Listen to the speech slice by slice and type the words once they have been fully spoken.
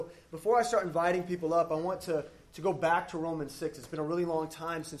Before I start inviting people up, I want to go back to Romans 6. It's been a really long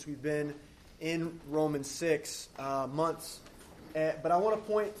time since we've been in Romans 6, months. But I want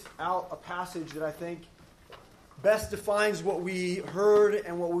to point out a passage that I think best defines what we heard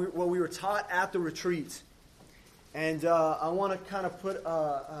and what we were taught at the retreat. And I want to kind of put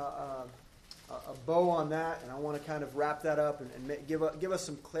a bow on that, and I want to kind of wrap that up and give us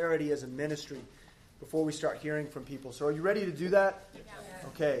some clarity as a ministry before we start hearing from people. So are you ready to do that? Yes.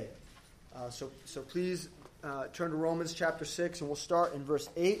 Okay. So please turn to Romans chapter 6, and we'll start in verse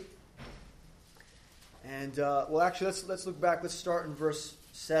 8. And actually, let's look back. Let's start in verse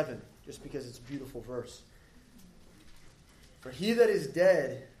 7, just because it's a beautiful verse. For he that is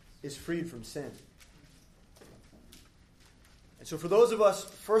dead is freed from sin. And so for those of us,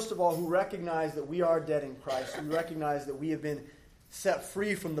 first of all, who recognize that we are dead in Christ, we recognize that we have been set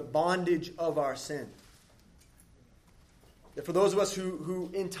free from the bondage of our sin. That for those of us who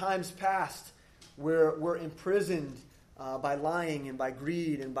in times past were imprisoned by lying and by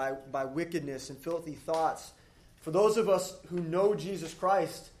greed and by wickedness and filthy thoughts, for those of us who know Jesus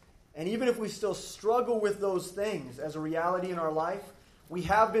Christ, and even if we still struggle with those things as a reality in our life, we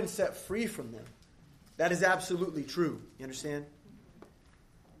have been set free from them. That is absolutely true. You understand?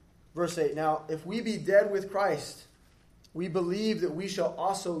 Verse 8, now, if we be dead with Christ, we believe that we shall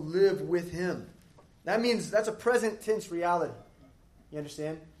also live with him. That means that's a present tense reality. You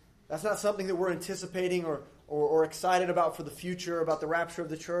understand? That's not something that we're anticipating or excited about for the future, about the rapture of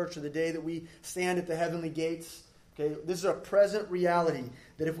the church or the day that we stand at the heavenly gates. Okay, this is a present reality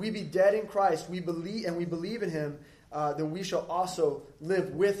that if we be dead in Christ, we believe in him, then we shall also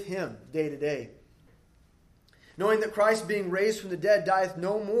live with him day to day. Knowing that Christ, being raised from the dead, dieth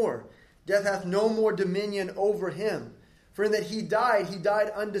no more. Death hath no more dominion over him. For in that he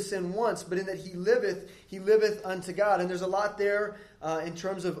died unto sin once, but in that he liveth unto God. And there's a lot there in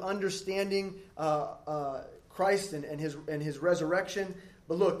terms of understanding Christ and his resurrection.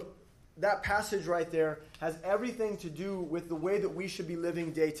 But look, that passage right there has everything to do with the way that we should be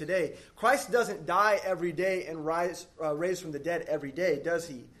living day to day. Christ doesn't die every day and raise from the dead every day, does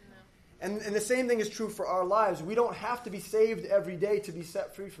he? And the same thing is true for our lives. We don't have to be saved every day to be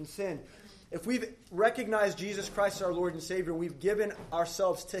set free from sin. If we've recognized Jesus Christ as our Lord and Savior, we've given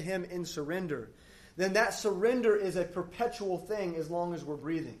ourselves to him in surrender, then that surrender is a perpetual thing as long as we're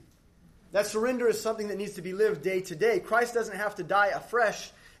breathing. That surrender is something that needs to be lived day to day. Christ doesn't have to die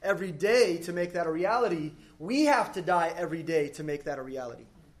afresh every day to make that a reality. We have to die every day to make that a reality.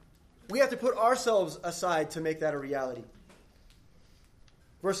 We have to put ourselves aside to make that a reality.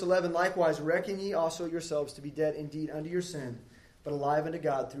 Verse 11, likewise, reckon ye also yourselves to be dead indeed unto your sin, but alive unto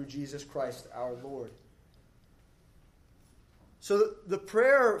God through Jesus Christ our Lord. So the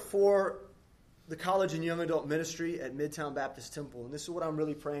prayer for the college and young adult ministry at Midtown Baptist Temple, and this is what I'm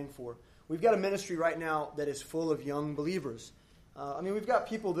really praying for. We've got a ministry right now that is full of young believers. We've got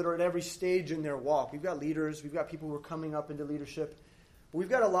people that are at every stage in their walk. We've got leaders. We've got people who are coming up into leadership. But we've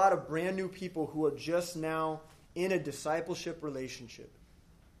got a lot of brand new people who are just now in a discipleship relationship.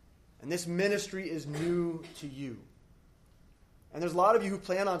 And this ministry is new to you. And there's a lot of you who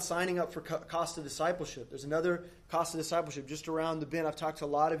plan on signing up for Costa Discipleship. There's another Costa Discipleship just around the bend. I've talked to a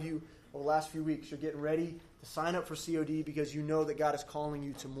lot of you over the last few weeks. You're getting ready to sign up for COD because you know that God is calling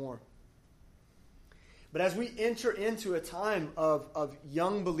you to more. But as we enter into a time of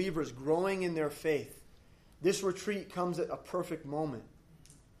young believers growing in their faith, this retreat comes at a perfect moment.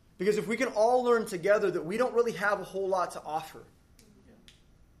 Because if we can all learn together that we don't really have a whole lot to offer.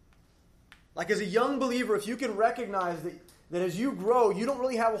 Like as a young believer, if you can recognize that as you grow, you don't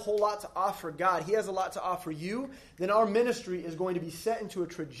really have a whole lot to offer God. He has a lot to offer you. Then our ministry is going to be set into a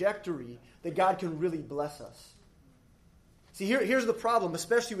trajectory that God can really bless us. See, here's the problem,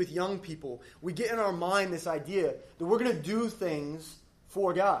 especially with young people. We get in our mind this idea that we're going to do things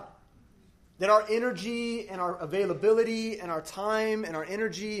for God. That our energy and our availability and our time and our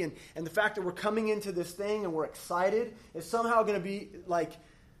energy and the fact that we're coming into this thing and we're excited is somehow going to be like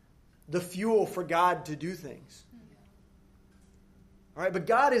the fuel for God to do things. All right, but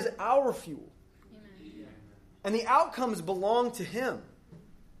God is our fuel. Amen. And the outcomes belong to him.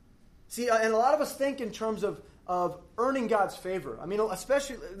 See, and a lot of us think in terms of earning God's favor.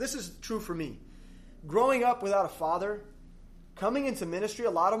 Especially, this is true for me. Growing up without a father, coming into ministry,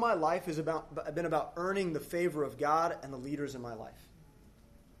 a lot of my life has been about earning the favor of God and the leaders in my life.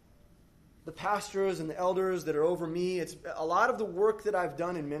 The pastors and the elders that are over me, it's a lot of the work that I've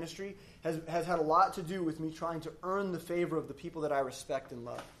done in ministry has had a lot to do with me trying to earn the favor of the people that I respect and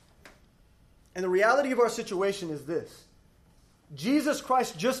love. And the reality of our situation is this. Jesus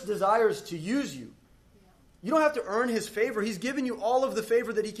Christ just desires to use you. You don't have to earn his favor. He's given you all of the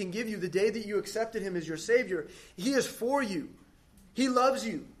favor that he can give you the day that you accepted him as your Savior. He is for you. He loves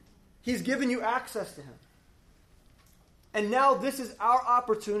you. He's given you access to him. And now this is our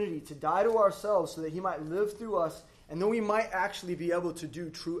opportunity to die to ourselves so that he might live through us, and then we might actually be able to do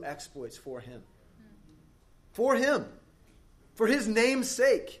true exploits for him. For him. For his name's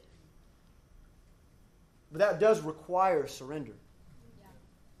sake. But that does require surrender.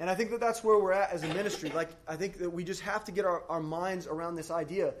 And I think that that's where we're at as a ministry. Like, I think that we just have to get our minds around this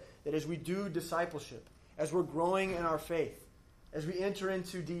idea that as we do discipleship, as we're growing in our faith, as we enter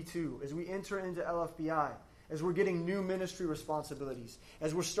into D2, as we enter into LFBI, as we're getting new ministry responsibilities,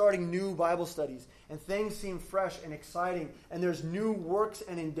 as we're starting new Bible studies, and things seem fresh and exciting, and there's new works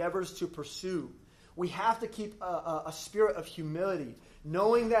and endeavors to pursue, we have to keep a spirit of humility,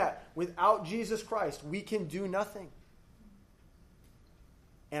 knowing that without Jesus Christ, we can do nothing.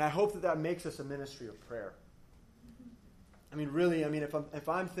 And I hope that that makes us a ministry of prayer. I mean, really, if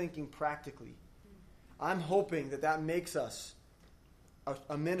I'm thinking practically, I'm hoping that that makes us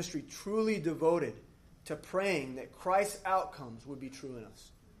a ministry truly devoted to praying that Christ's outcomes would be true in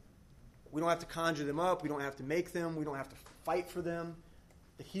us. We don't have to conjure them up. We don't have to make them. We don't have to fight for them.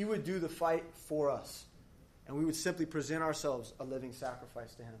 That he would do the fight for us. And we would simply present ourselves a living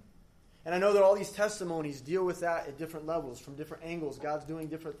sacrifice to him. And I know that all these testimonies deal with that at different levels, from different angles. God's doing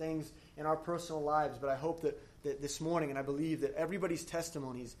different things in our personal lives. But I hope that this morning, and I believe that everybody's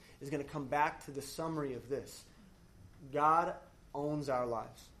testimonies is going to come back to the summary of this. God owns our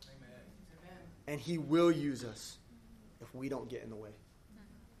lives. Amen. And he will use us if we don't get in the way.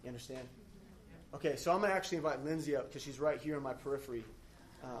 You understand? Okay, so I'm going to actually invite Lindsay up because she's right here in my periphery.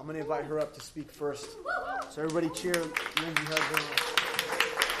 I'm going to invite her up to speak first. So everybody cheer Lindsay Husband.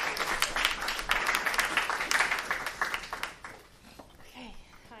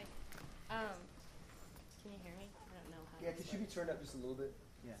 Yeah, could you be turned up just a little bit?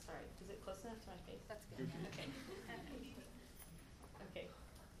 Yeah. Sorry, is it close enough to my face? That's good. Okay. Okay.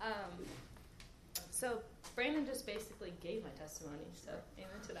 So Brandon just basically gave my testimony, so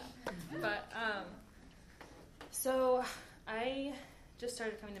amen to that. But so I just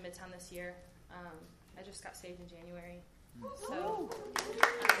started coming to Midtown this year. I just got saved in January. So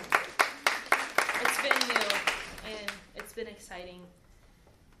it's been new and it's been exciting,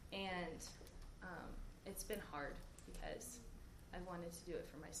 and it's been hard because I wanted to do it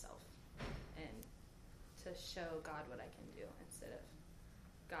for myself and to show God what I can do instead of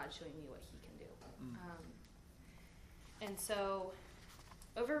God showing me what he can do. And so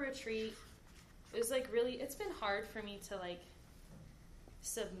over retreat, it was it's been hard for me to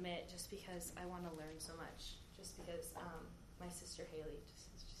submit just because I want to learn so much. Just because my sister Haley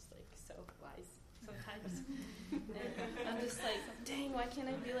is just so wise sometimes. And I'm just dang, why can't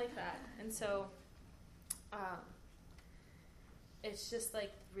I be like that? And so it's just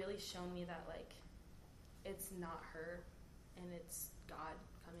really shown me that it's not her, and it's God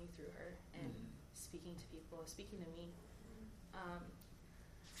coming through her and speaking to people, speaking to me.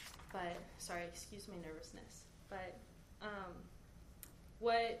 But sorry, excuse my nervousness. But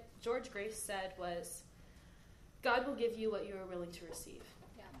what George Grace said was, God will give you what you are willing to receive.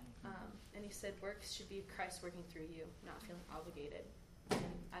 Yeah. And he said works should be Christ working through you, not feeling obligated. And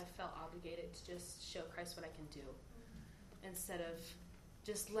I felt obligated to just show Christ what I can do, instead of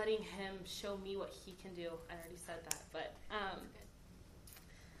just letting him show me what he can do. I already said that, but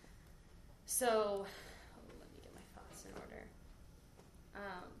so let me get my thoughts in order.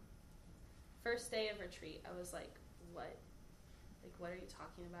 First day of retreat, I was like, what? What are you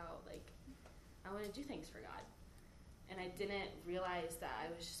talking about? I want to do things for God. And I didn't realize that I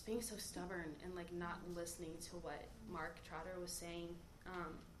was just being so stubborn and not listening to what Mark Trotter was saying.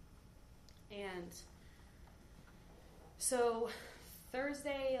 And so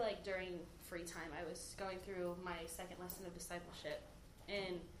Thursday, during free time, I was going through my second lesson of discipleship,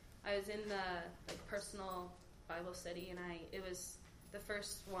 and I was in the personal Bible study, and it was the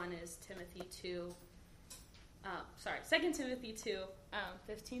first one is Timothy 2. 2 Timothy 2,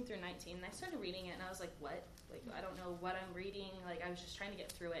 15 through 19. And I started reading it, and I was like, what? I don't know what I'm reading. I was just trying to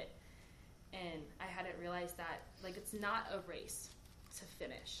get through it. And I hadn't realized that, it's not a race to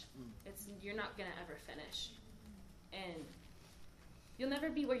finish. You're not going to ever finish. And you'll never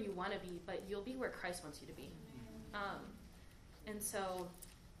be where you want to be, but you'll be where Christ wants you to be. And so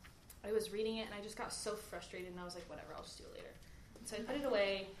I was reading it, and I just got so frustrated, and I was like, whatever, I'll just do it later. And so I put it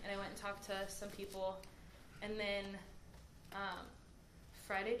away, and I went and talked to some people. And then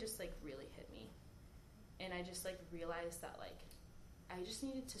Friday just really hit me, and I just realized that I just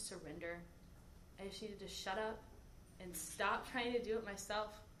needed to surrender. I just needed to shut up and stop trying to do it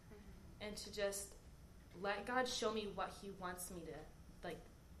myself, and to just let God show me what he wants me to, like,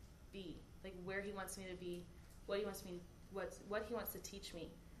 be. Like, where he wants me to be, what he wants to teach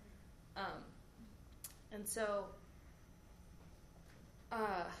me. And so,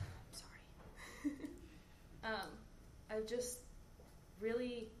 sorry. I've just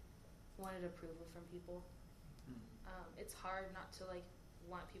really wanted approval from people. It's hard not to, like,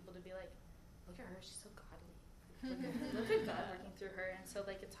 want people to be like, look at her, she's so godly. Look at God working through her. And so,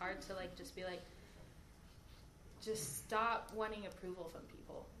 like, it's hard to, like, just be like, just stop wanting approval from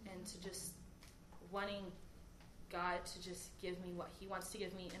people and to just wanting God to just give me what he wants to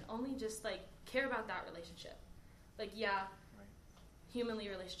give me and only just, like, care about that relationship. Like, yeah, humanly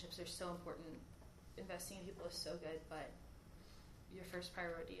relationships are so important. Investing in people is so good, but your first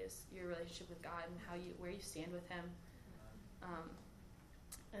priority is your relationship with God and where you stand with him.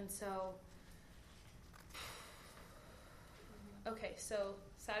 And so, okay, so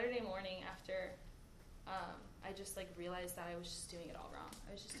Saturday morning after I just, like, realized that I was just doing it all wrong.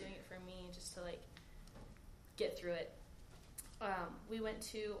 I was just doing it for me just to, like, get through it. We went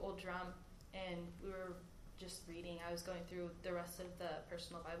to Old Drum and we were just reading. I was going through the rest of the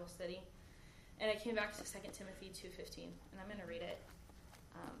personal Bible study. And I came back to 2 Timothy 2:15, and I'm going to read it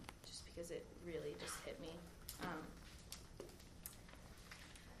just because it really just hit me.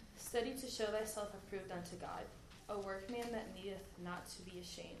 Study to show thyself approved unto God, a workman that needeth not to be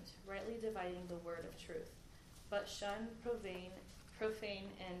ashamed, rightly dividing the word of truth. But shun profane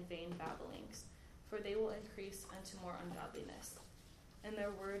and vain babblings, for they will increase unto more ungodliness. And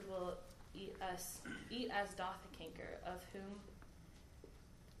their word will eat as doth the canker, of whom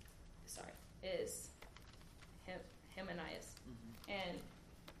is Hymenaeus and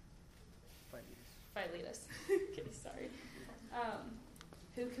Philetus. Okay, sorry.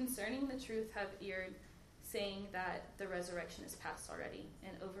 Who concerning the truth have erred, saying that the resurrection is past already,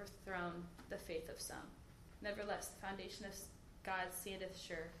 and overthrown the faith of some. Nevertheless, the foundation of God standeth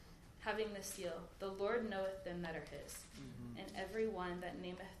sure, having the seal, the Lord knoweth them that are his. And every one that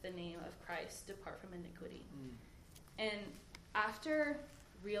nameth the name of Christ depart from iniquity. And after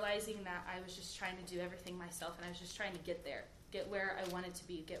realizing that I was just trying to do everything myself, and I was just trying to get there, get where I wanted to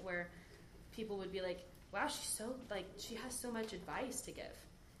be, get where people would be like, wow, she has so much advice to give.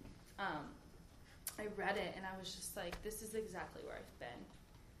 I read it and I was just like, this is exactly where I've been.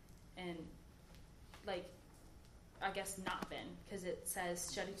 And, like, I guess not been, because it says,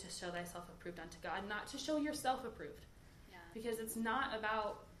 study to show thyself approved unto God, not to show yourself approved. Yeah. Because it's not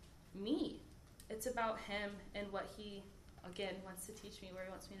about me. It's about him and what he, again, wants to teach me, where he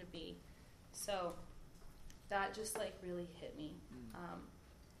wants me to be. So that just, like, really hit me.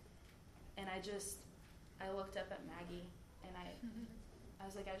 And I looked up at Maggie, and I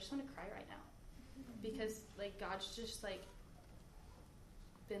was like, I just want to cry right now. Because, like, God's just, like,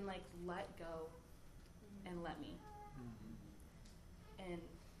 been like, let go and let me. And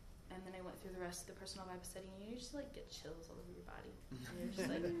then I went through the rest of the personal Bible study, and you just, like, get chills all over your body. And you're just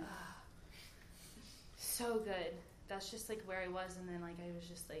like, so good. That's just, like, where I was. And then, like, I was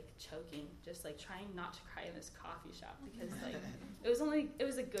just, like, choking, just, like, trying not to cry in this coffee shop, because, like, it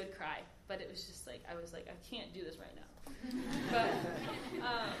was a good cry, but it was just, like, I was like, I can't do this right now. But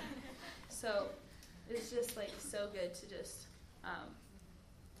so it's just, like, so good to just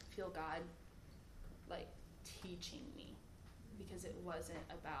feel God, like, teaching me, because it wasn't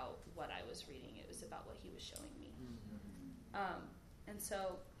about what I was reading, it was about what he was showing me. And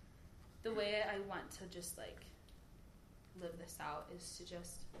so the way I want to just, like, live this out is to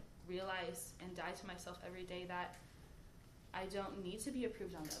just realize and die to myself every day that I don't need to be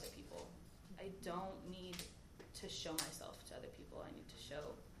approved on other people. I don't need to show myself to other people. I need to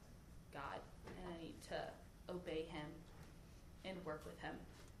show God, and I need to obey him and work with him.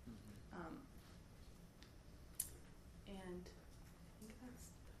 And I think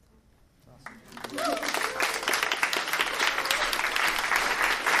that's all. Awesome.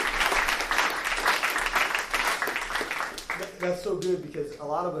 That's so good, because a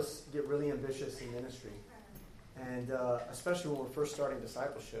lot of us get really ambitious in ministry. And especially when we're first starting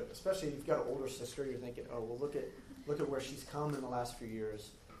discipleship, especially if you've got an older sister, you're thinking, oh, well, look at where she's come in the last few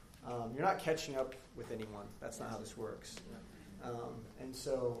years. You're not catching up with anyone. That's not how this works. And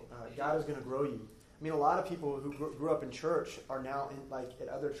so God is going to grow you. I mean, a lot of people who grew up in church are now in, like, at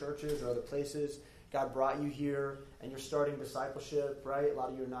other churches or other places. God brought you here, and you're starting discipleship, right? A lot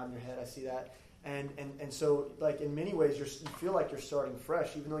of you are nodding your head. I see that. And so, like, in many ways, you feel like you're starting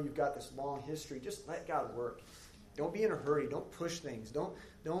fresh, even though you've got this long history. Just let God work. Don't be in a hurry. Don't push things. Don't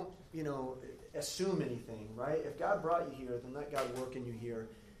assume anything, right? If God brought you here, then let God work in you here,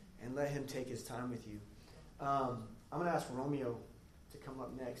 and let him take his time with you. I'm going to ask Romeo to come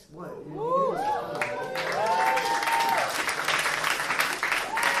up next. What?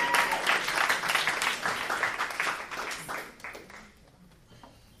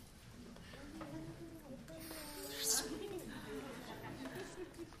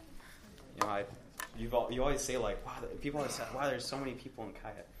 You always say, like, wow, people always say, wow, there's so many people in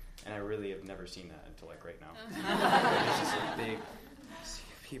Kaya. And I really have never seen that until, like, right now. It's just a big sea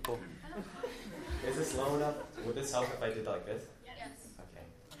of people. Is this low enough? Would this help if I did like this? Yes. Okay.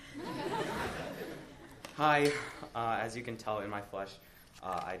 Hi. As you can tell in my flesh,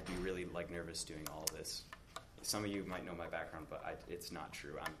 I'd be really, like, nervous doing all of this. Some of you might know my background, but it's not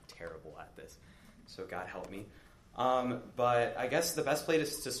true. I'm terrible at this. So God help me. But I guess the best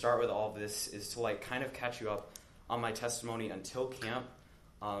place to start with all of this is to, like, kind of catch you up on my testimony until camp.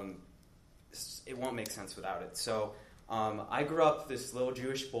 It won't make sense without it. So I grew up this little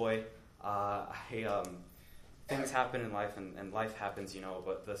Jewish boy. Things happen in life, and life happens, you know,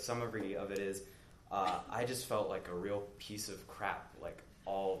 but the summary of it is I just felt like a real piece of crap, like,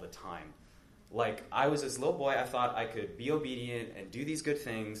 all the time. Like, I was this little boy, I thought I could be obedient and do these good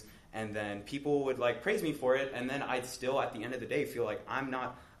things, and then people would, like, praise me for it, and then I'd still, at the end of the day, feel like I'm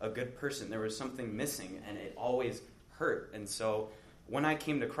not a good person. There was something missing, and it always hurt. And so when I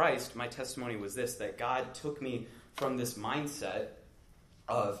came to Christ, my testimony was this, that God took me from this mindset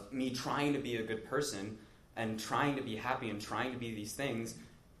of me trying to be a good person and trying to be happy and trying to be these things,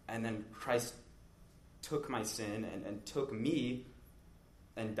 and then Christ took my sin and took me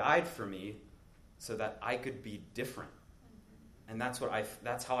and died for me so that I could be different. And that's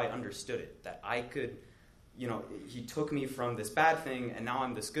how I understood it, that I could, you know, he took me from this bad thing, and now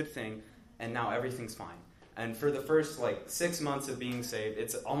I'm this good thing, and now everything's fine. And for the first, 6 months of being saved,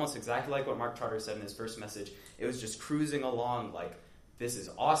 it's almost exactly like what Mark Trotter said in his first message. It was just cruising along, like, this is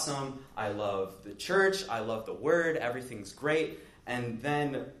awesome, I love the church, I love the word, everything's great. And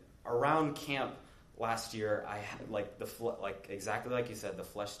then around camp last year, I had, exactly like you said, the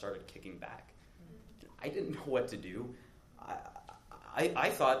flesh started kicking back. I didn't know what to do. I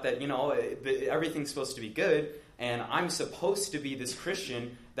thought that, you know, everything's supposed to be good, and I'm supposed to be this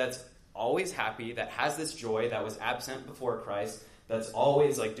Christian that's always happy, that has this joy, that was absent before Christ, that's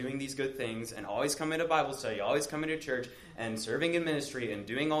always, like, doing these good things, and always coming to Bible study, always coming to church, and serving in ministry, and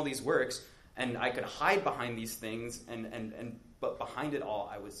doing all these works, and I could hide behind these things, but behind it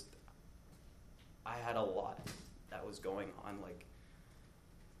all, I had a lot that was going on, like,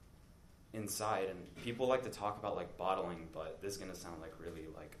 inside. And people like to talk about, like, bottling, but this is going to sound like really,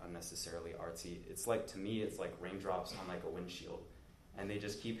 like, unnecessarily artsy. It's like, to me, it's like raindrops on, like, a windshield, and they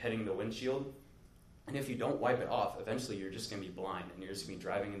just keep hitting the windshield, and if you don't wipe it off, eventually you're just going to be blind, and you're just going to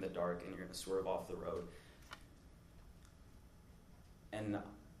be driving in the dark, and you're going to swerve off the road. And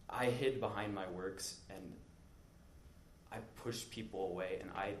I hid behind my works, and I pushed people away,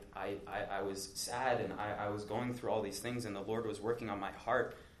 and I was sad, and I was going through all these things, and the Lord was working on my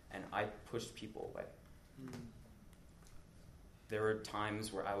heart, and I pushed people away. There were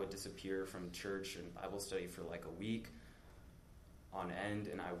times where I would disappear from church and Bible study for like a week on end,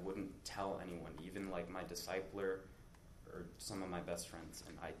 and I wouldn't tell anyone, even like my discipler or some of my best friends.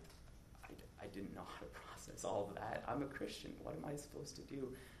 And I didn't know how to process all of that. I'm a Christian. What am I supposed to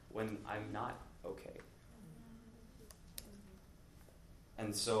do when I'm not okay?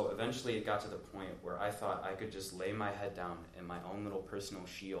 And so eventually it got to the point where I thought I could just lay my head down in my own little personal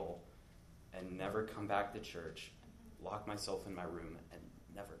Sheol and never come back to church, lock myself in my room, and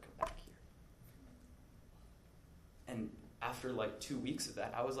never come back here. And after like 2 weeks of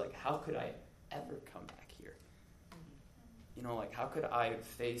that, I was like, how could I ever come back here? You know, like, how could I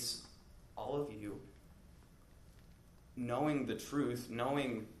face all of you knowing the truth,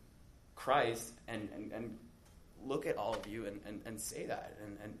 knowing Christ, and look at all of you and say that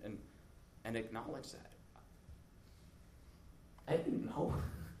and acknowledge that? I didn't know.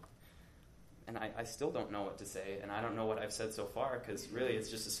 And I still don't know what to say, and I don't know what I've said so far, because really it's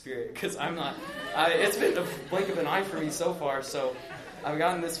just a spirit, because I'm not, it's been a blink of an eye for me so far, so I've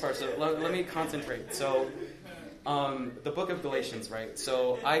gotten this far, so let me concentrate. So, the book of Galatians, right?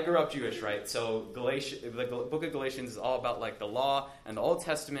 So I grew up Jewish, right? So the book of Galatians is all about like the law and the Old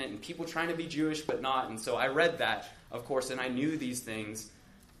Testament and people trying to be Jewish but not. And so I read that, of course, and I knew these things.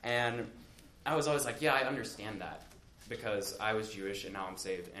 And I was always like, yeah, I understand that because I was Jewish and now I'm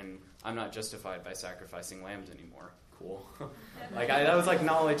saved. And I'm not justified by sacrificing lambs anymore. Cool. That was like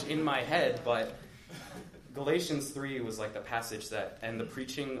knowledge in my head, but Galatians 3 was like the passage that, and the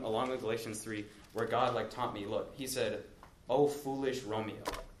preaching along with Galatians 3, where God like taught me, look, he said, oh, foolish Romeo.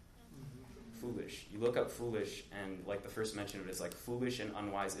 Foolish. You look up foolish, and like the first mention of it is like foolish and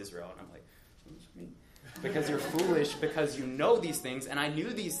unwise Israel. And I'm like, what does it mean? because you're foolish, because you know these things, and I knew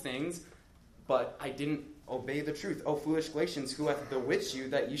these things, but I didn't obey the truth. O foolish Galatians, who hath bewitched you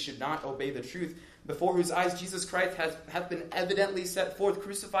that ye should not obey the truth, before whose eyes Jesus Christ hath been evidently set forth,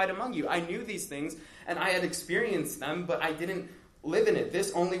 crucified among you. I knew these things, and I had experienced them, but I didn't live in it.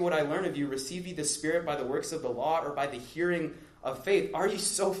 This only would I learn of you. Receive ye the Spirit by the works of the law, or by the hearing of faith? Are ye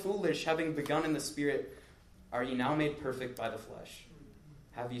so foolish, having begun in the Spirit? Are ye now made perfect by the flesh?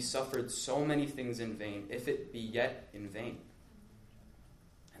 Have ye suffered so many things in vain, if it be yet in vain?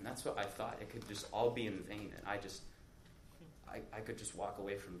 And that's what I thought. It could just all be in vain. And I could just walk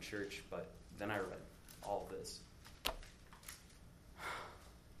away from church, but then I read all this.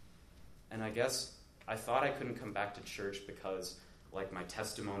 And I guess I thought I couldn't come back to church because, like, my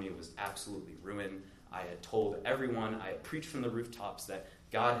testimony was absolutely ruined. I had told everyone, I had preached from the rooftops that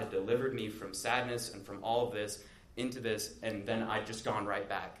God had delivered me from sadness and from all of this into this, and then I'd just gone right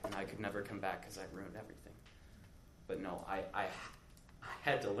back, and I could never come back because I'd ruined everything. But no, I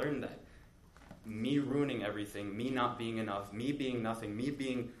had to learn that me ruining everything, me not being enough, me being nothing, me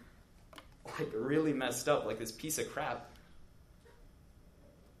being like really messed up, like this piece of crap.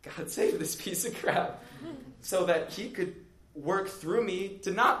 God saved this piece of crap so that he could work through me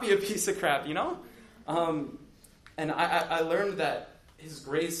to not be a piece of crap, you know? And I learned that his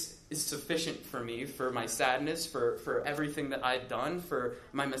grace is sufficient for me, for my sadness, for everything that I'd done, for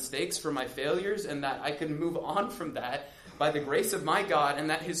my mistakes, for my failures, and that I could move on from that by the grace of my God, and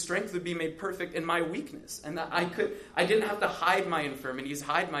that his strength would be made perfect in my weakness, and that I didn't have to hide my infirmities,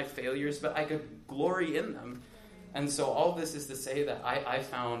 hide my failures, but I could glory in them. And so all this is to say that I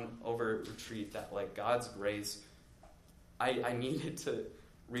found over retreat that, like, God's grace, I needed to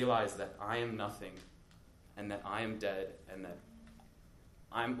realize that I am nothing, and that I am dead, and that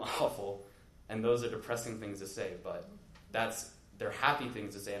I'm awful, and those are depressing things to say, but they're happy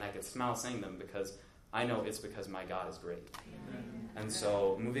things to say, and I can smile saying them because I know it's because my God is great. Amen. And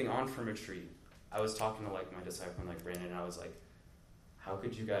so moving on from retreat, I was talking to, like, my disciple, like Brandon, and I was like, how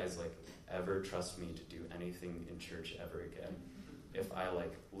could you guys, like, ever trust me to do anything in church ever again? If I,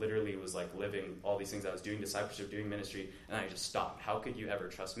 like, literally was, like, living all these things, I was doing discipleship, doing ministry, and I just stopped. How could you ever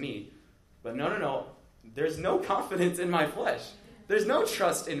trust me? But no. There's no confidence in my flesh. There's no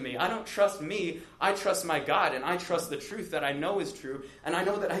trust in me. I don't trust me. I trust my God, and I trust the truth that I know is true, and I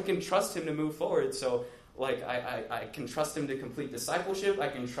know that I can trust him to move forward. So, like, I can trust him to complete discipleship. I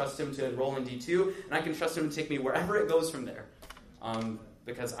can trust him to enroll in D2, and I can trust him to take me wherever it goes from there.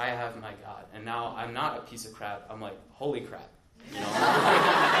 Because I have my God. And now I'm not a piece of crap. I'm like, holy crap. You know?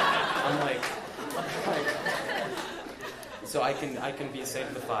 I'm like, so I can be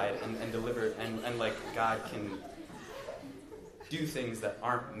sanctified and delivered, and like, God can do things that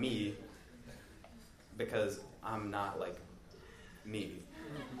aren't me because I'm not, like, me.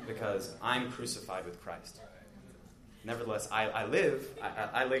 Because I'm crucified with Christ. Nevertheless, I live,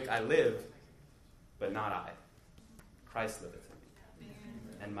 but not I. Christ liveth in me.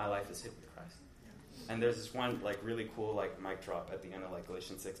 And my life is hid with Christ. And there's this one, like, really cool, like, mic drop at the end of, like,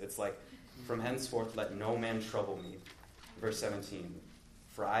 Galatians 6. It's like, from henceforth let no man trouble me. Verse 17.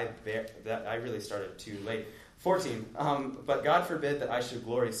 For I really started too late. 14. But God forbid that I should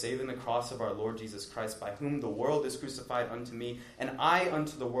glory save in the cross of our Lord Jesus Christ, by whom the world is crucified unto me, and I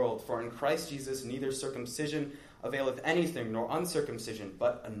unto the world. For in Christ Jesus neither circumcision availeth anything, nor uncircumcision,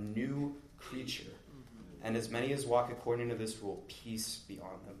 but a new creature. And as many as walk according to this rule, peace be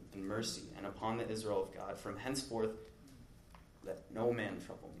on them, and mercy, and upon the Israel of God. From henceforth let no man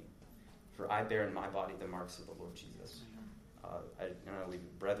trouble me, for I bear in my body the marks of the Lord Jesus. I leave you,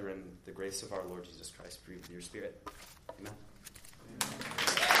 brethren, the grace of our Lord Jesus Christ be with your spirit. Amen.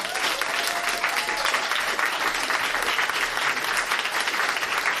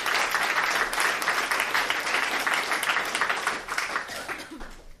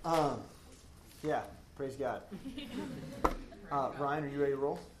 Yeah, praise God. Ryan, are you ready to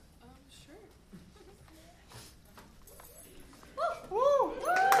roll? Sure. Woo!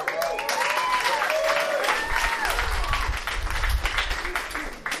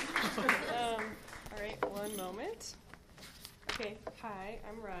 All right, one moment. Okay, hi,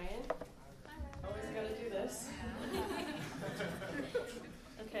 I'm Ryan. Always gotta do this.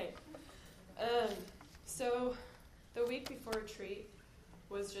 Okay. So the week before retreat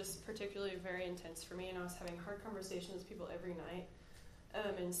was just particularly very intense for me, and I was having hard conversations with people every night,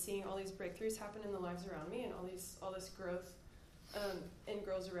 and seeing all these breakthroughs happen in the lives around me, and all this growth in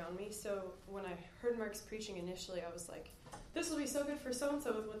girls around me. So when I heard Mark's preaching initially, I was like, this will be so good for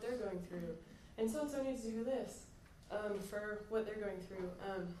so-and-so with what they're going through, and so-and-so needs to hear this for what they're going through.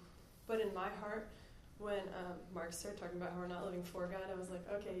 But in my heart when Mark started talking about how we're not living for God, I was like,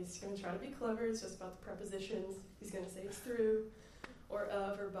 okay, he's going to try to be clever. It's just about the prepositions. He's going to say it's through or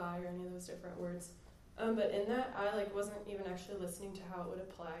of or by or any of those different words. But in that, I wasn't even actually listening to how it would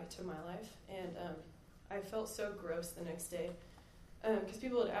apply to my life. And I felt so gross the next day. Because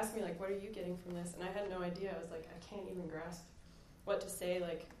people would ask me, what are you getting from this? And I had no idea. I was like, I can't even grasp what to say,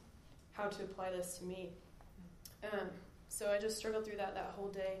 how to apply this to me. So I just struggled through that whole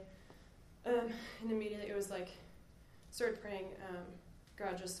day. And immediately it was started praying,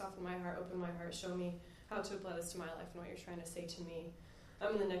 God, just soften my heart, open my heart, show me how to apply this to my life and what you're trying to say to me.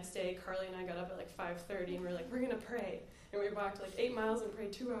 And the next day, Carly and I got up at 5:30 and we're going to pray. And we walked 8 miles and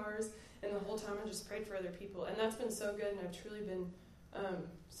prayed 2 hours. And the whole time I just prayed for other people. And that's been so good. And I've truly been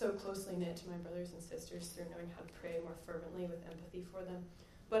so closely knit to my brothers and sisters through knowing how to pray more fervently with empathy for them.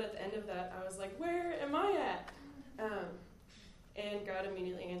 But at the end of that, I was like, where am I at? And God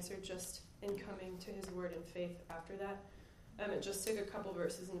immediately answered just in coming to his word in faith after that. It just took a couple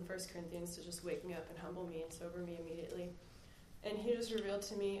verses in 1 Corinthians to just wake me up and humble me and sober me immediately. And he just revealed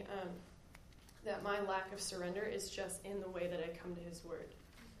to me that my lack of surrender is just in the way that I come to his word.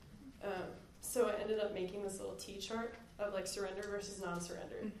 So I ended up making this little T-chart of surrender versus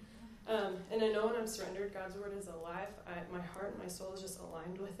non-surrender. And I know when I'm surrendered, God's word is alive. My heart and my soul is just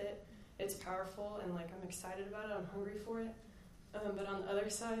aligned with it. It's powerful and I'm excited about it. I'm hungry for it. But on the other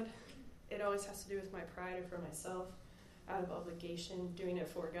side, it always has to do with my pride or for myself, out of obligation, doing it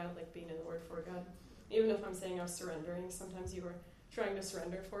for God, being in the word for God. Even if I'm saying I'm surrendering, sometimes you are trying to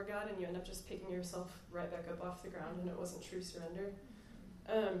surrender for God and you end up just picking yourself right back up off the ground and it wasn't true surrender.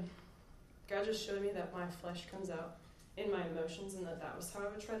 God just showed me that my flesh comes out in my emotions and that was how I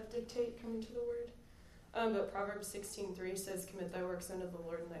would try to dictate coming to the word. But Proverbs 16:3 says, commit thy works unto the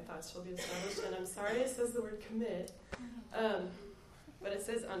Lord and thy thoughts shall be established. And I'm sorry it says the word commit, but it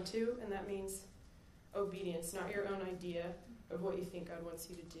says unto, and that means obedience, not your own idea of what you think God wants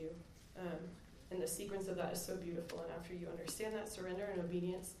you to do. And the sequence of that is so beautiful. And after you understand that surrender and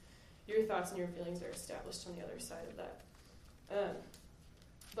obedience, your thoughts and your feelings are established on the other side of that.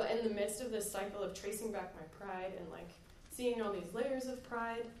 But in the midst of this cycle of tracing back my pride and seeing all these layers of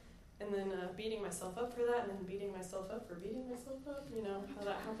pride and then beating myself up for that and then beating myself up for beating myself up, you know how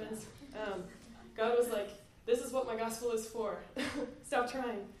that happens. God was like, this is what my gospel is for. Stop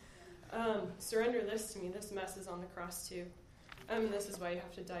trying. Surrender this to me. This mess is on the cross too. And this is why you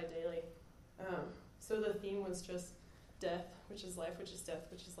have to die daily. So the theme was just death, which is life, which is death,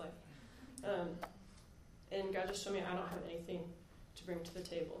 which is life. And God just showed me I don't have anything to bring to the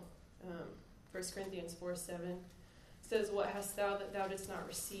table. 1 Corinthians 4:7 says, what hast thou that thou didst not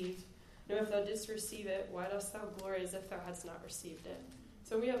receive? No, if thou didst receive it, why dost thou glory as if thou hadst not received it?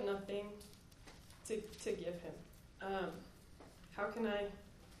 So we have nothing to give him. How can I,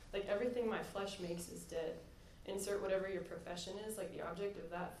 everything my flesh makes is dead. Insert whatever your profession is, the object of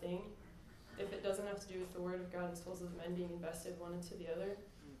that thing. If it doesn't have to do with the word of God and souls of men being invested one into the other,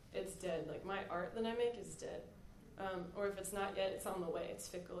 it's dead. My art that I make is dead. Or if it's not yet, it's on the way. It's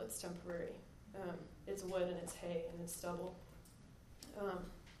fickle. It's temporary. It's wood and it's hay and it's stubble.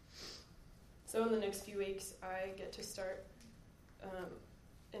 So in the next few weeks, I get to start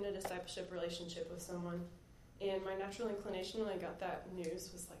in a discipleship relationship with someone. And my natural inclination when I got that news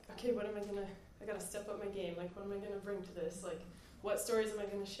was okay, what am I going to, I got to step up my game. What am I going to bring to this? What stories am I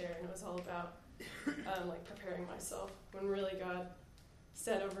going to share? And it was all about preparing myself. When really God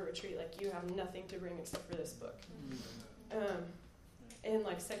said over retreat, you have nothing to bring except for this book. And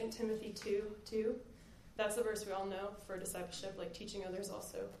 2 Timothy 2:2, that's the verse we all know for discipleship, teaching others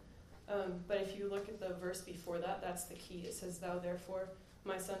also. But if you look at the verse before that, that's the key. It says, thou therefore,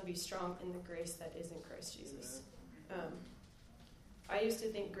 my son, be strong in the grace that is in Christ Jesus. I used to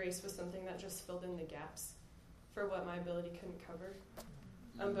think grace was something that just filled in the gaps for what my ability couldn't cover.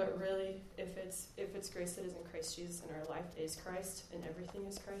 But really, if it's grace that is in Christ Jesus and our life is Christ and everything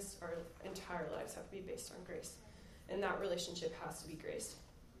is Christ, our entire lives have to be based on grace. And that relationship has to be graced.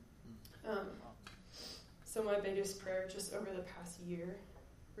 So my biggest prayer just over the past year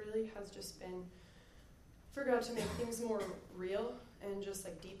really has just been for God to make things more real and just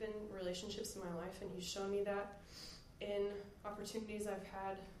deepen relationships in my life. And he's shown me that in opportunities I've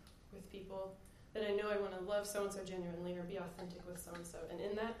had with people that I know I want to love so-and-so genuinely or be authentic with so-and-so. And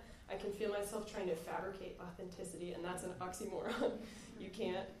in that, I can feel myself trying to fabricate authenticity, and that's an oxymoron. You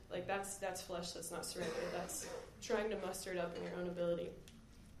can't. That's flesh, that's not surrender. That's trying to muster it up in your own ability.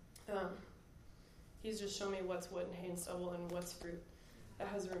 He's just shown me what's wood and hay and stubble and what's fruit that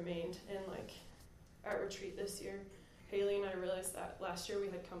has remained. And at retreat this year, Haley and I realized that last year we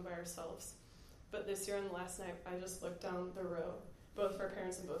had come by ourselves. But this year on the last night, I just looked down the row, both for our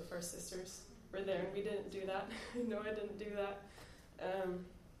parents and both for our sisters. were there, and we didn't do that. No, I didn't do that.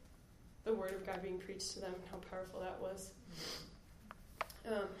 The Word of God being preached to them, and how powerful that was.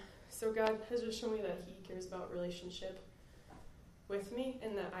 So God has just shown me that He cares about relationship with me,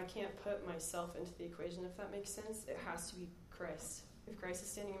 and that I can't put myself into the equation, if that makes sense. It has to be Christ. If Christ is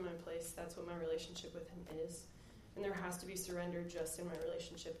standing in my place, that's what my relationship with Him is. And there has to be surrender just in my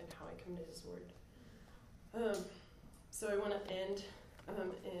relationship and how I come to His Word. So I want to end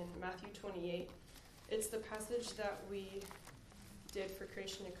in Matthew 28. It's the passage that we did for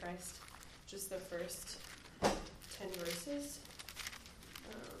Creation in Christ, just the first 10 verses.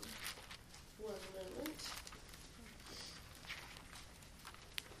 One moment.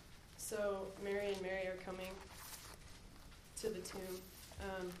 So Mary and Mary are coming to the tomb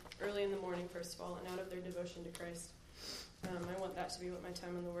early in the morning, first of all, and out of their devotion to Christ. I want that to be what my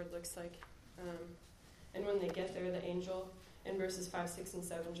time in the Word looks like. And when they get there, the angel in verses 5, 6, and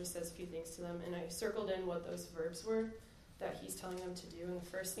 7 just says a few things to them. And I circled in what those verbs were that he's telling them to do. And the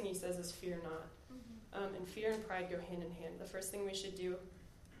first thing he says is fear not. And fear and pride go hand in hand. The first thing we should do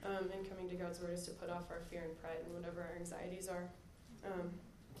in coming to God's Word is to put off our fear and pride and whatever our anxieties are.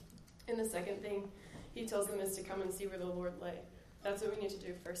 And the second thing he tells them is to come and see where the Lord lay. That's what we need to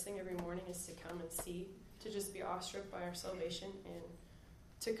do first thing every morning, is to come and see, to just be awestruck by our salvation, and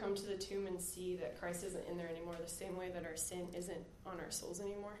to come to the tomb and see that Christ isn't in there anymore, the same way that our sin isn't on our souls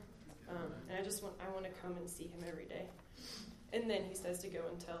anymore. And I want to come and see Him every day. And then he says to go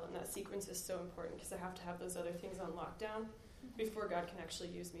and tell, and that sequence is so important because I have to have those other things on lockdown before God can actually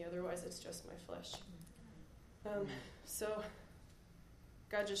use me. Otherwise, it's just my flesh. So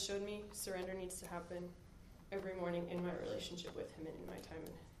God just showed me surrender needs to happen every morning in my relationship with Him and in my time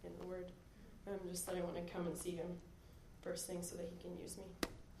in the Word. Just that I want to come and see Him first thing so that He can use me.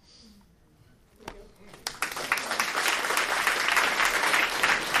 There you go.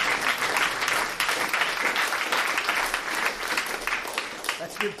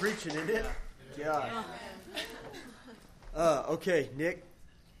 That's good preaching, isn't it? Yeah. Okay, Nick,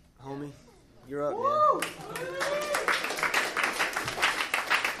 homie, you're up, man.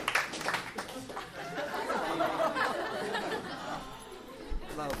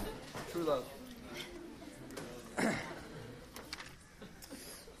 Love, true love.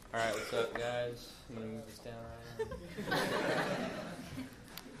 All right, what's up, guys? I'm gonna move this down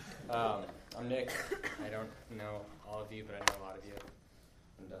right. I'm Nick. I don't know all of you, but I know a lot of you,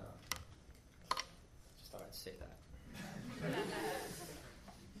 and just thought I'd say that.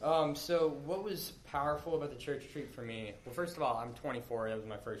 So, what was powerful about the church retreat for me? Well, first of all, I'm 24. That was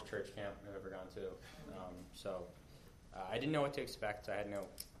my first church camp I've ever gone to. So, I didn't know what to expect. I had no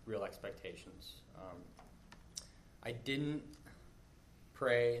real expectations. I didn't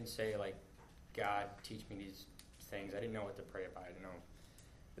pray and say, like, God, teach me these things. I didn't know what to pray about. I didn't know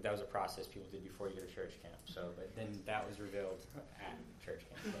that was a process people did before you go to church camp. So, but then that was revealed at church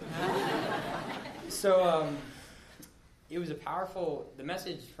camp. So, it was the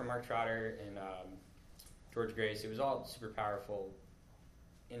message from Mark Trotter and George Grace, it was all super powerful,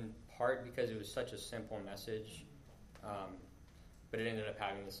 in part because it was such a simple message, but it ended up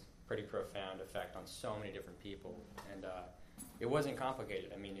having this pretty profound effect on so many different people. And it wasn't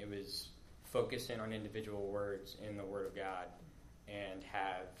complicated. I mean, it was focus in on individual words in the Word of God and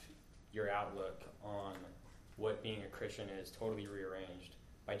have your outlook on what being a Christian is totally rearranged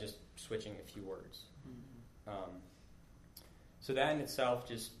by just switching a few words. So that in itself,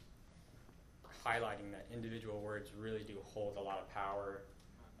 just highlighting that individual words really do hold a lot of power,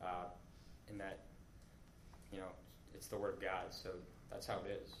 in that, it's the Word of God, so that's how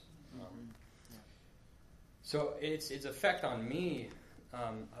it is. So its effect on me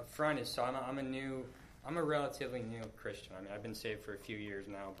up front is, so I'm a relatively new Christian. I mean, I've been saved for a few years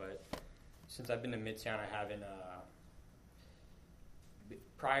now, but since I've been to Midtown, I haven't.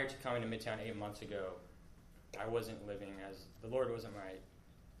 Prior to coming to Midtown 8 months ago, I wasn't living as the Lord wasn't my.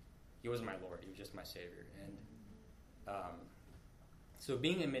 He wasn't my Lord. He was just my Savior. And so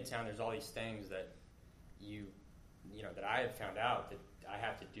being in Midtown, there's all these things that that I have found out that I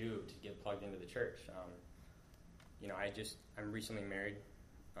have to do to get plugged into the church. I'm recently married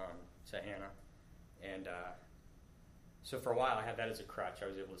to Hannah, and so for a while I had that as a crutch. I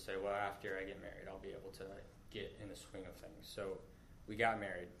was able to say, well, after I get married, I'll be able to get in the swing of things. So we got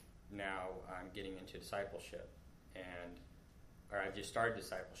married. Now I'm getting into discipleship, or I've just started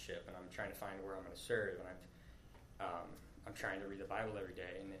discipleship, and I'm trying to find where I'm going to serve, and I'm trying to read the Bible every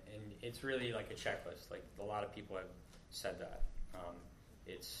day, and it's really like a checklist. Like a lot of people have said that.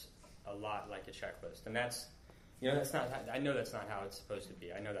 It's a lot like a checklist, and that's not. I know that's not how it's supposed to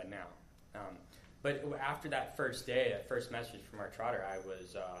be. I know that now. But after that first day, that first message from Mark Trotter,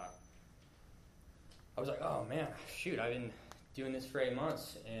 was like, oh man, shoot, I've been doing this for 8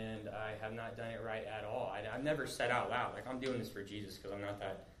 months, and I have not done it right at all. I've never said out loud, like, I'm doing this for Jesus, because I'm not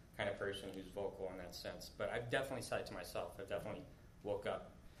that kind of person who's vocal in that sense. But I've definitely said it to myself. I've definitely woke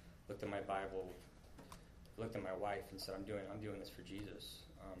up, looked at my Bible, looked at my wife, and said, I'm doing this for Jesus.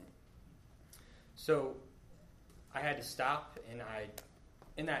 So I had to stop, and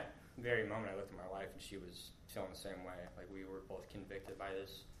in that very moment, I looked at my wife, and she was feeling the same way. Like, we were both convicted by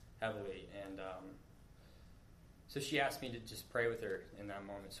this heavily, and so she asked me to just pray with her in that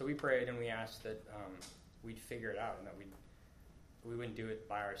moment. So we prayed, and we asked that we'd figure it out, and that we wouldn't do it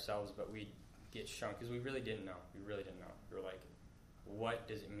by ourselves, but we'd get shown, because we really didn't know. We were like, what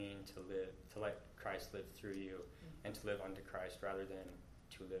does it mean to let Christ live through you, and to live unto Christ rather than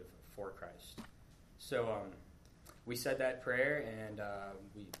to live for Christ? So we said that prayer, and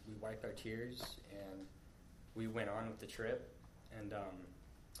we wiped our tears, and we went on with the trip, and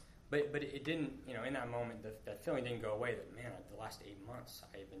but it didn't, in that moment, that feeling didn't go away. That, man, the last 8 months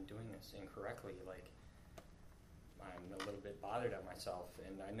I have been doing this incorrectly. Like, I'm a little bit bothered at myself,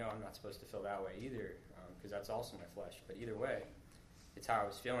 and I know I'm not supposed to feel that way either, because that's also my flesh. But either way, it's how I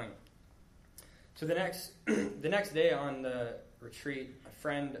was feeling. So the next day on the retreat, a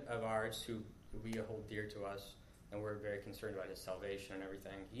friend of ours who we hold dear to us, and we're very concerned about his salvation and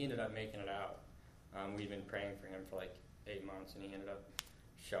everything, he ended up making it out. We'd been praying for him for like 8 months, and he ended up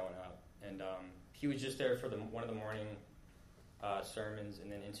showing up. And he was just there for one of the morning sermons,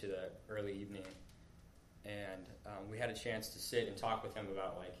 and then into the early evening. And we had a chance to sit and talk with him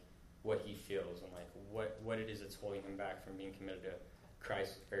about like what he feels, and like what it is that's holding him back from being committed to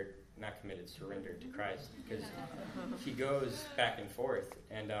Christ, or not committed, surrendered to Christ, because he goes back and forth.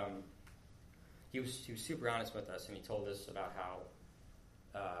 And he was super honest with us, and he told us about how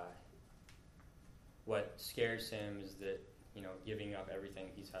what scares him is that, giving up everything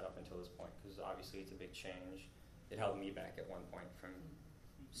he's had up until this point, because obviously it's a big change. It held me back at one point from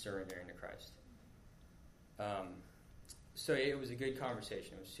surrendering to Christ. So it was a good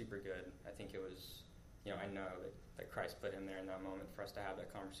conversation. It was super good. I think it was, I know that Christ put him there in that moment for us to have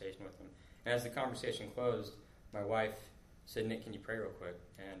that conversation with him. And as the conversation closed, my wife said, Nick, can you pray real quick?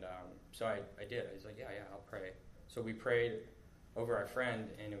 And so I did. I was like, yeah, I'll pray. So we prayed over our friend,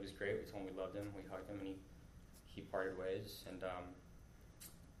 and it was great. We told him we loved him. We hugged him, and he parted ways. And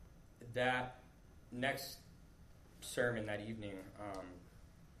that next sermon that evening,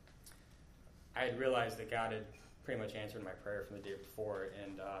 I had realized that God had pretty much answered my prayer from the day before,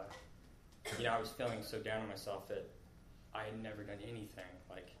 and I was feeling so down on myself that I had never done anything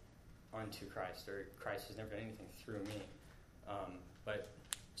like unto Christ, or Christ has never done anything through me. But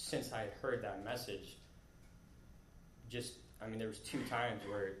since I had heard that message, there was 2 times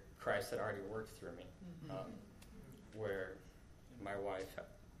where Christ had already worked through me, where my wife,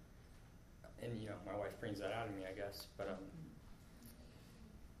 and my wife brings that out of me, I guess, but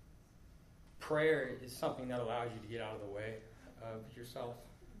prayer is something that allows you to get out of the way of yourself,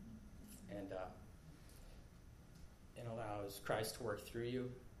 and allows Christ to work through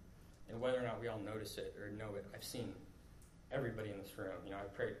you. And whether or not we all notice it or know it, I've seen everybody in this room.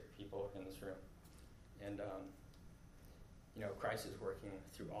 I've prayed for people in this room, and Christ is working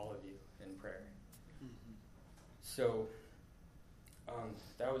through all of you in prayer. Mm-hmm. So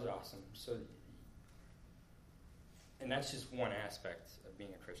that was awesome. So, and that's just one aspect of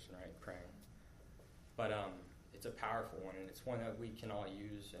being a Christian, right? Praying. But it's a powerful one, and it's one that we can all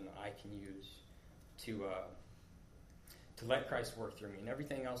use, and I can use to let Christ work through me. And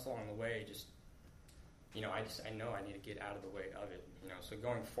everything else along the way, just I know I need to get out of the way of it. So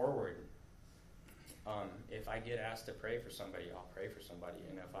going forward, if I get asked to pray for somebody, I'll pray for somebody,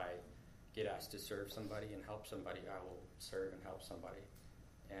 and if I get asked to serve somebody and help somebody, I will serve and help somebody.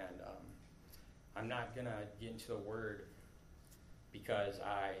 And I'm not gonna get into the Word because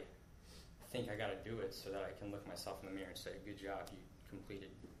I think I got to do it so that I can look myself in the mirror and say, good job, you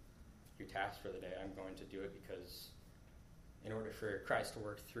completed your task for the day. I'm going to do it because in order for Christ to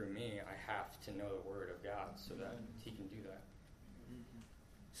work through me, I have to know the Word of God so that He can do that.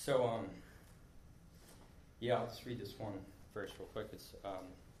 So, I'll just read this one verse real quick. It's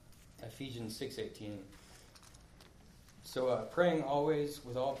Ephesians 6:18. So, praying always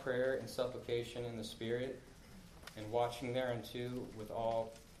with all prayer and supplication in the Spirit, and watching thereunto with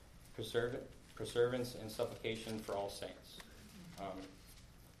all perseverance and supplication for all saints.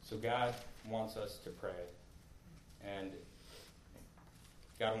 So God wants us to pray, and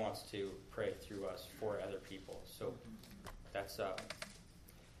God wants to pray through us for other people. So that's a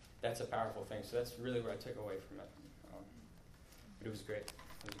powerful thing. So that's really what I took away from it. But it was great.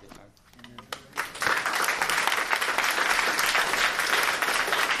 It was a good time.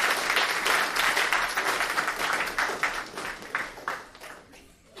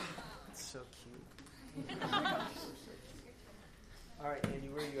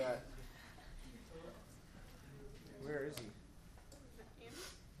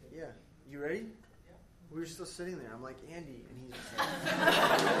 You ready? Yeah. We were still sitting there. I'm like, Andy. And he's just like,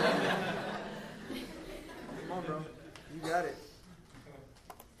 come on, bro. You got it.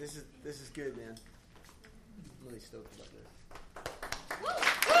 This is good, man. I'm really stoked about this.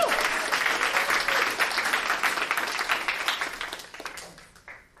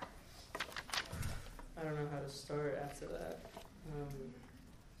 I don't know how to start after that.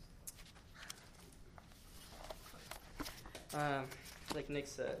 Like Nick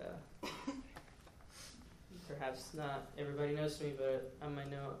said, perhaps not everybody knows me, but I might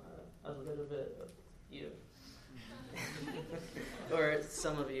know a little bit of you. Or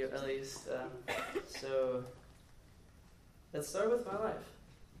some of you, at least. So, let's start with my life.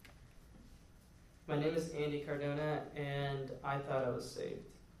 My name is Andy Cardona, and I thought I was saved.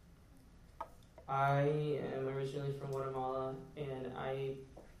 I am originally from Guatemala, and I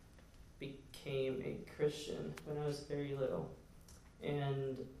became a Christian when I was very little.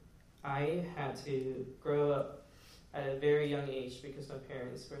 And I had to grow up at a very young age because my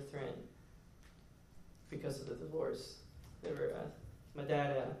parents were threatened because of the divorce. My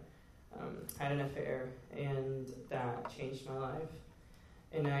dad had an affair, and that changed my life.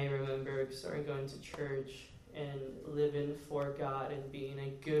 And I remember starting going to church and living for God and being a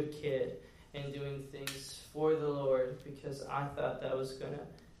good kid and doing things for the Lord because I thought that was going to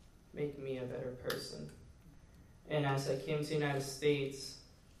make me a better person. And as I came to the United States,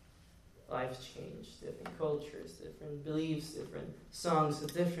 life changed. Different cultures, different beliefs, different songs, a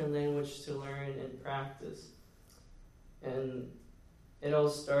different language to learn and practice. And it all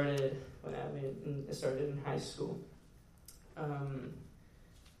started when I started in high school.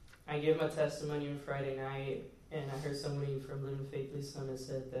 I gave my testimony on Friday night, and I heard somebody from Living Faithfully Summit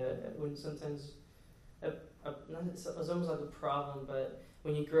said that when sometimes, it's almost like a problem, but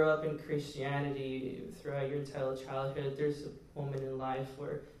when you grow up in Christianity throughout your entire childhood, there's a moment in life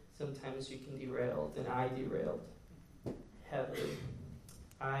where sometimes you can derail, and I derailed heavily.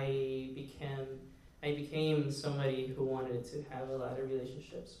 I became somebody who wanted to have a lot of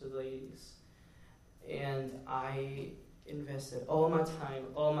relationships with ladies, and I invested all my time,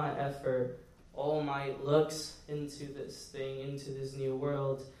 all my effort, all my looks into this thing, into this new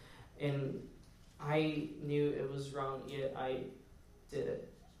world, and I knew it was wrong, yet I did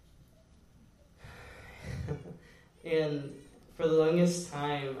it. And for the longest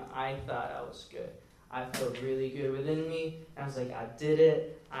time, I thought I was good. I felt really good within me. I was like, I did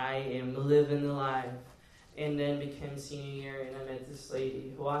it. I am living the life. And then became senior year, and I met this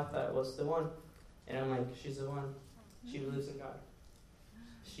lady who I thought was the one. And I'm like, she's the one. She believes in God.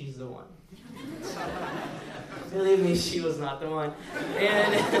 She's the one. Believe me, she was not the one.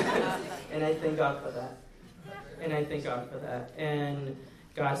 And I thank God for that. And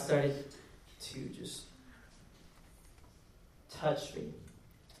God started to just touch me,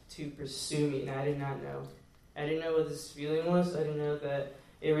 to pursue me, and I did not know. I didn't know what this feeling was. I didn't know that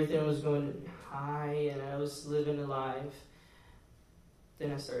everything was going high and I was living a life.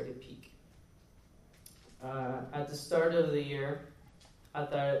 Then I started to peak. At the start of the year, I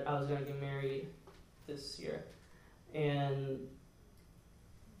thought I was going to get married this year. And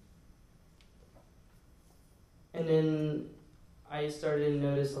then I started to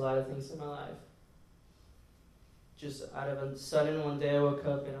notice a lot of things in my life. Just out of a sudden, one day I woke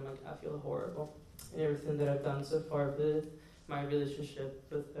up and I'm like, I feel horrible. And everything that I've done so far with my relationship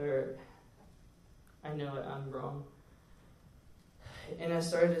with her, I know I'm wrong. And I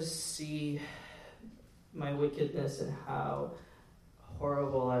started to see my wickedness and how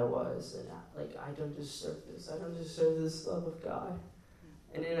horrible I was. And I don't deserve this. I don't deserve this love of God.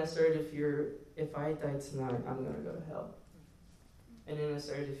 And then I started to fear, if I die tonight, I'm going to go to hell. And then I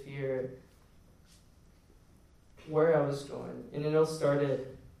started to fear where I was going. And it all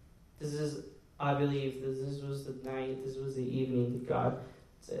started, I believe this was the night, this was the evening that God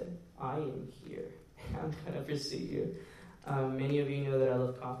said, I am here. I'm going to pursue you. Many of you know that I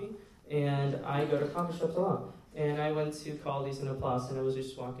love coffee, and I go to coffee shops a lot. And I went to Caldi's in Laplace, and I was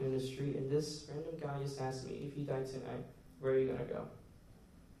just walking in the street, and this random guy just asked me, if you die tonight, where are you going to go?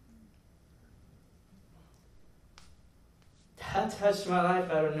 That touched my life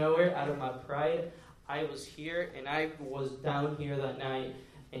out of nowhere, out of my pride. I was here, and I was down here that night,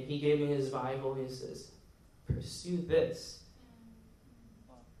 and he gave me his Bible, and he says, pursue this.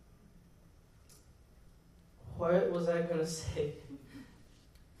 What was I going to say?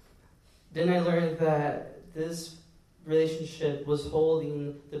 Then I learned that this relationship was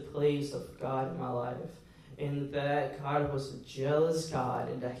holding the place of God in my life, and that God was a jealous God,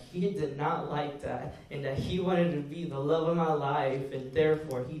 and that he did not like that, and that he wanted to be the love of my life, and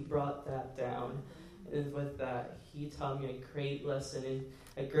therefore he brought that down. And with that, he taught me a great lesson, and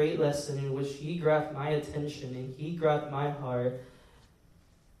a great lesson in which he grabbed my attention and he grabbed my heart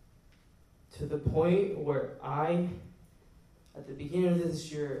to the point where at the beginning of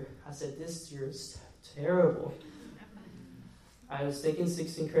this year, I said, this year is terrible. I was taking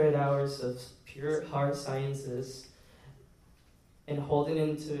 16 credit hours of pure hard sciences and holding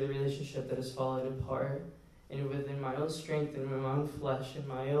into a relationship that is falling apart. And within my own strength and my own flesh and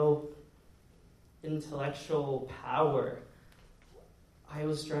my own intellectual power, I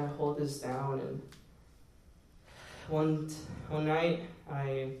was trying to hold this down. And one night,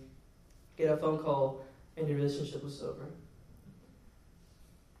 I get a phone call and the relationship was over.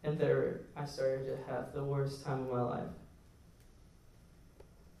 And there I started to have the worst time of my life.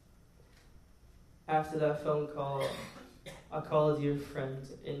 After that phone call, I called a dear friend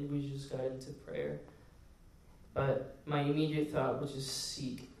and we just got into prayer. But my immediate thought was just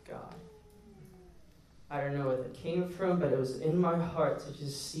seek God. I don't know where that came from, but it was in my heart to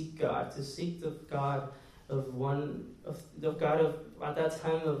just seek God, to seek the God at that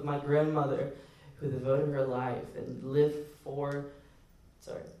time of my grandmother, who devoted her life and lived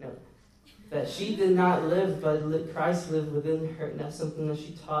that she did not live, but Christ lived within her, and that's something that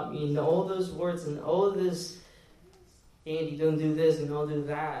she taught me. And all those words and all this, Andy, don't do this and don't do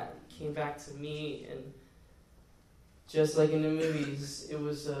that, came back to me. And just like in the movies, it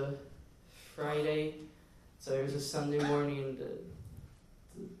was a Friday, so it was a Sunday morning,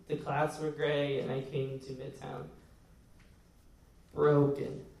 and the clouds were gray, and I came to Midtown.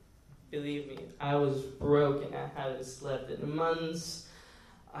 Broken. Believe me, I was broken. I hadn't slept in months.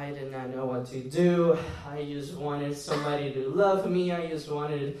 I did not know what to do. I just wanted somebody to love me. I just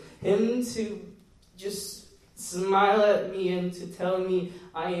wanted him to just smile at me and to tell me,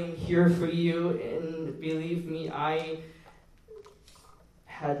 I am here for you. And believe me, I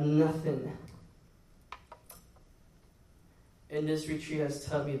had nothing. And this retreat has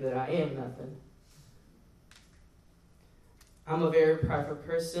taught me that I am nothing. I'm a very prideful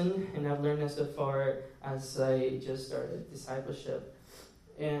person, and I've learned that so far as I just started discipleship.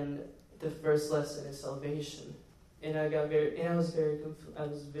 And the first lesson is salvation. And I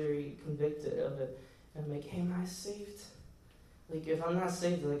was very convicted of it. And I'm like, hey, am I saved? Like, if I'm not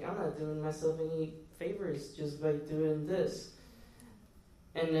saved, like, I'm not doing myself any favors just by doing this.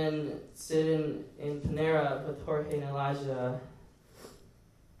 And then sitting in Panera with Jorge and Elijah,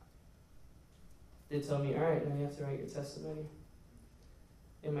 they told me, all right, now you have to write your testimony.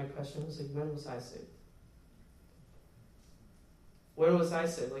 And my question was like, when was I saved? When was I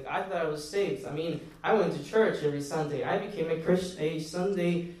saved? Like, I thought I was saved. I mean, I went to church every Sunday. I became a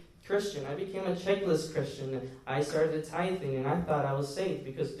Sunday Christian. I became a checklist Christian. I started tithing, and I thought I was saved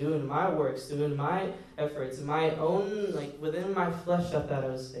because doing my works, doing my efforts, my own, like, within my flesh, I thought I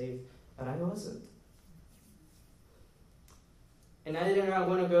was saved. But I wasn't. And I did not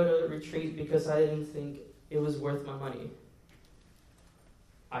want to go to a retreat because I didn't think it was worth my money.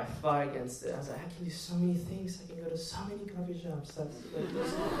 I fought against it. I was like, I can do so many things. I can go to so many coffee shops. I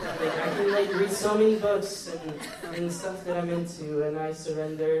can read so many books and stuff that I'm into. And I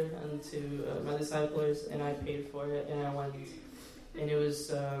surrendered unto my disciples, and I paid for it, and I went. And it was,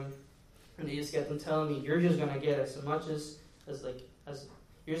 and they just kept on telling me, you're just gonna get as much as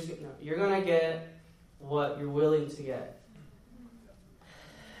you're gonna get what you're willing to get.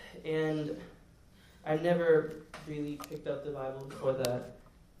 And I never really picked up the Bible before that.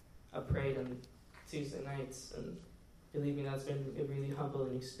 I prayed on Tuesday nights, and believe me, that's been a really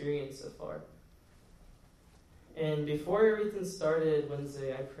humbling experience so far. And before everything started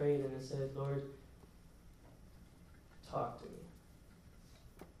Wednesday, I prayed and I said, Lord, talk to me.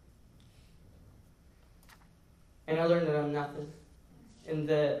 And I learned that I'm nothing, and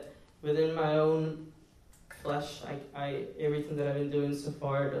that within my own flesh, everything that I've been doing so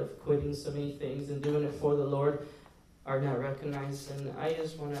far of quitting so many things and doing it for the Lord are not recognized. And I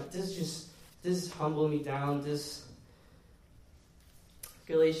just want to, this humble me down. This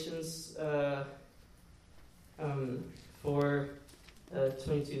Galatians 4,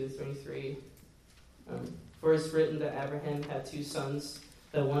 22 to 23. For it's written that Abraham had two sons,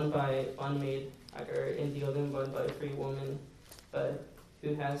 the one by bondmaid Hagar, and the other one by a free woman. But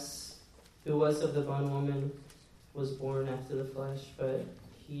who was of the bondwoman was born after the flesh, but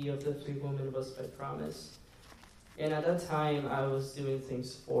he of the free woman was by promise. And at that time, I was doing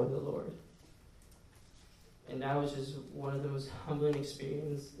things for the Lord. And that was just one of the most humbling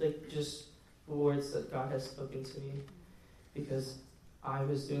experiences, like just words that God has spoken to me. Because I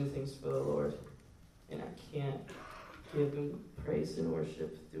was doing things for the Lord. And I can't give him praise and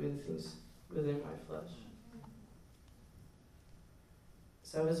worship doing things within my flesh.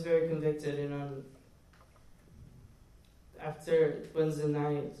 So I was very convicted, and after Wednesday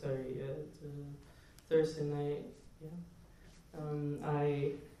night, Thursday night,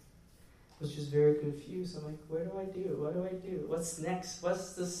 I was just very confused. I'm like, what do I do? What do I do? What's next?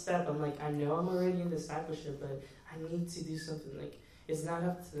 What's the step? I'm like, I know I'm already in discipleship, but I need to do something. Like, it's not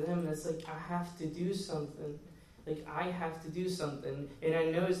up to them. It's like, I have to do something. Like, I have to do something. And I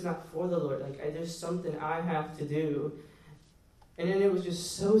know it's not for the Lord. Like, there's something I have to do. And then it was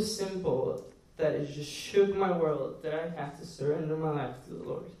just so simple that it just shook my world that I have to surrender my life to the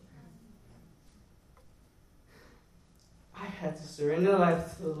Lord. I had to surrender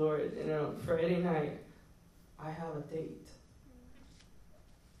life to the Lord. And on Friday night, I have a date.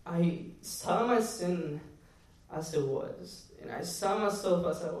 I saw my sin as it was. And I saw myself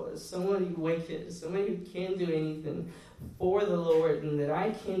as I was. Somebody wicked. Somebody who can't do anything for the Lord. And that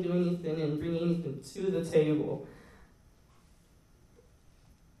I can't do anything and bring anything to the table.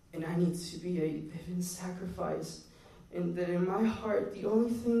 And I need to be a living sacrifice. And that in my heart, the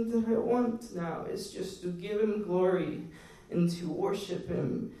only thing that I want now is just to give Him glory and to worship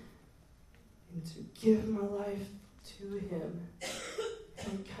Him and to give my life to Him. And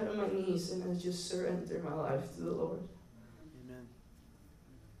I get on my knees and I just surrender my life to the Lord. Amen.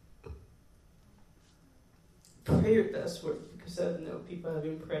 Prayer does work because I know people have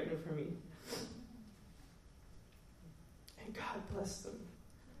been praying for me. And God bless them.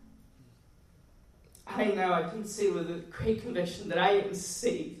 I can say with a great conviction that I am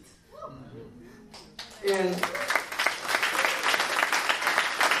saved. And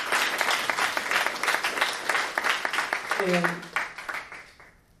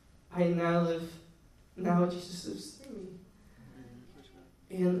I now Jesus lives through me.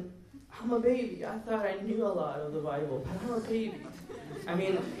 And I'm a baby. I thought I knew a lot of the Bible, but I'm a baby. I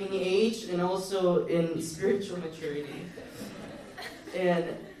mean, in age and also in spiritual maturity.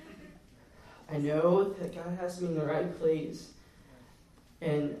 And I know that God has me in the right place.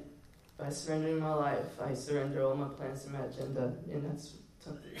 And by surrendering my life, I surrender all my plans and my agenda. And that's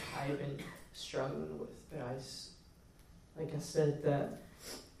something I've been struggling with. But like I said, that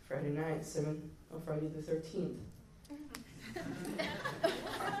Friday night, on Friday the 13th,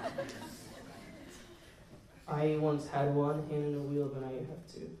 I once had one hand in the wheel, but now you have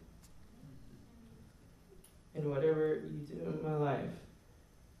two. And whatever you do in my life,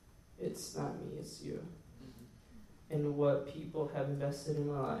 it's not me, it's you. And what people have invested in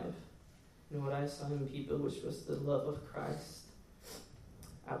my life, and what I saw in people, which was the love of Christ,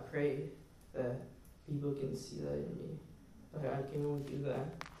 I pray that people can see that in me. But I can only do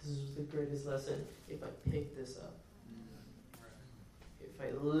that. This is the greatest lesson. If I pick this up, if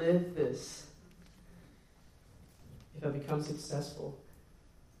I live this, if I become successful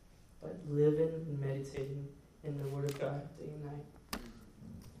by living and meditating in the Word of God day and night.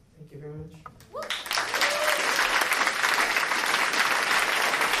 Thank you very much.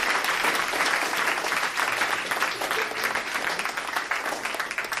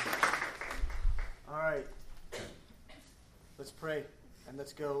 All right. Let's pray and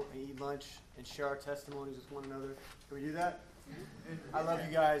let's go and eat lunch and share our testimonies with one another. Can we do that? I love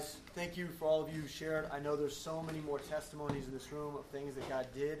you guys. Thank you for all of you who shared. I know there's so many more testimonies in this room of things that God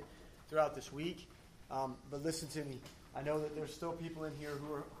did throughout this week. But listen to me. I know that there's still people in here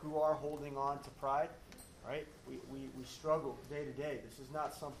who are holding on to pride. Right? We struggle day to day. This is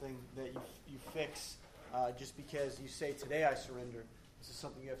not something that you fix just because you say, today I surrender. This is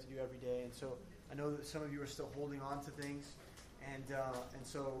something you have to do every day. And so I know that some of you are still holding on to things. And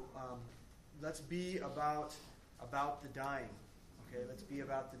so let's be about the dying. Okay? Let's be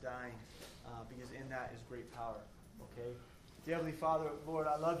about the dying because in that is great power. Okay? Dear Heavenly Father, Lord,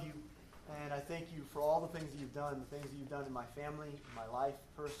 I love you. And I thank you for all the things that you've done, the things that you've done in my family, in my life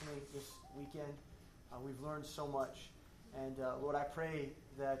personally this weekend. We've learned so much. And Lord, I pray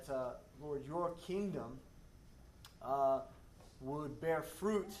that, Lord, your kingdom would bear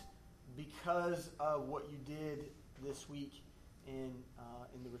fruit because of what you did this week in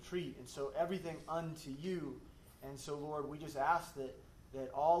the retreat. And so everything unto you. And so, Lord, we just ask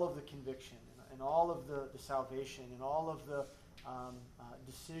that all of the conviction and all of the salvation and all of the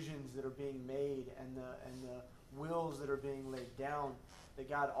decisions that are being made and the wills that are being laid down, that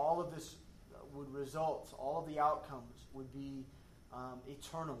God, all of this would result, all of the outcomes would be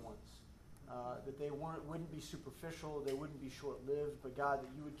eternal ones. That they wouldn't be superficial, they wouldn't be short-lived, but God, that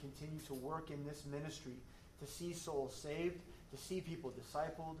you would continue to work in this ministry to see souls saved, to see people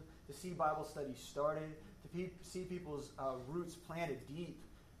discipled, to see Bible studies started, to see people's roots planted deep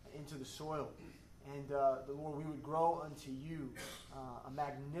into the soil. And the Lord, we would grow unto you a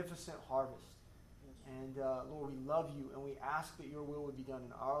magnificent harvest. And Lord, we love you, and we ask that your will would be done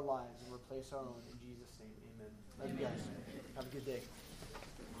in our lives and replace our own. In Jesus' name, amen. Love you guys. Have a good day.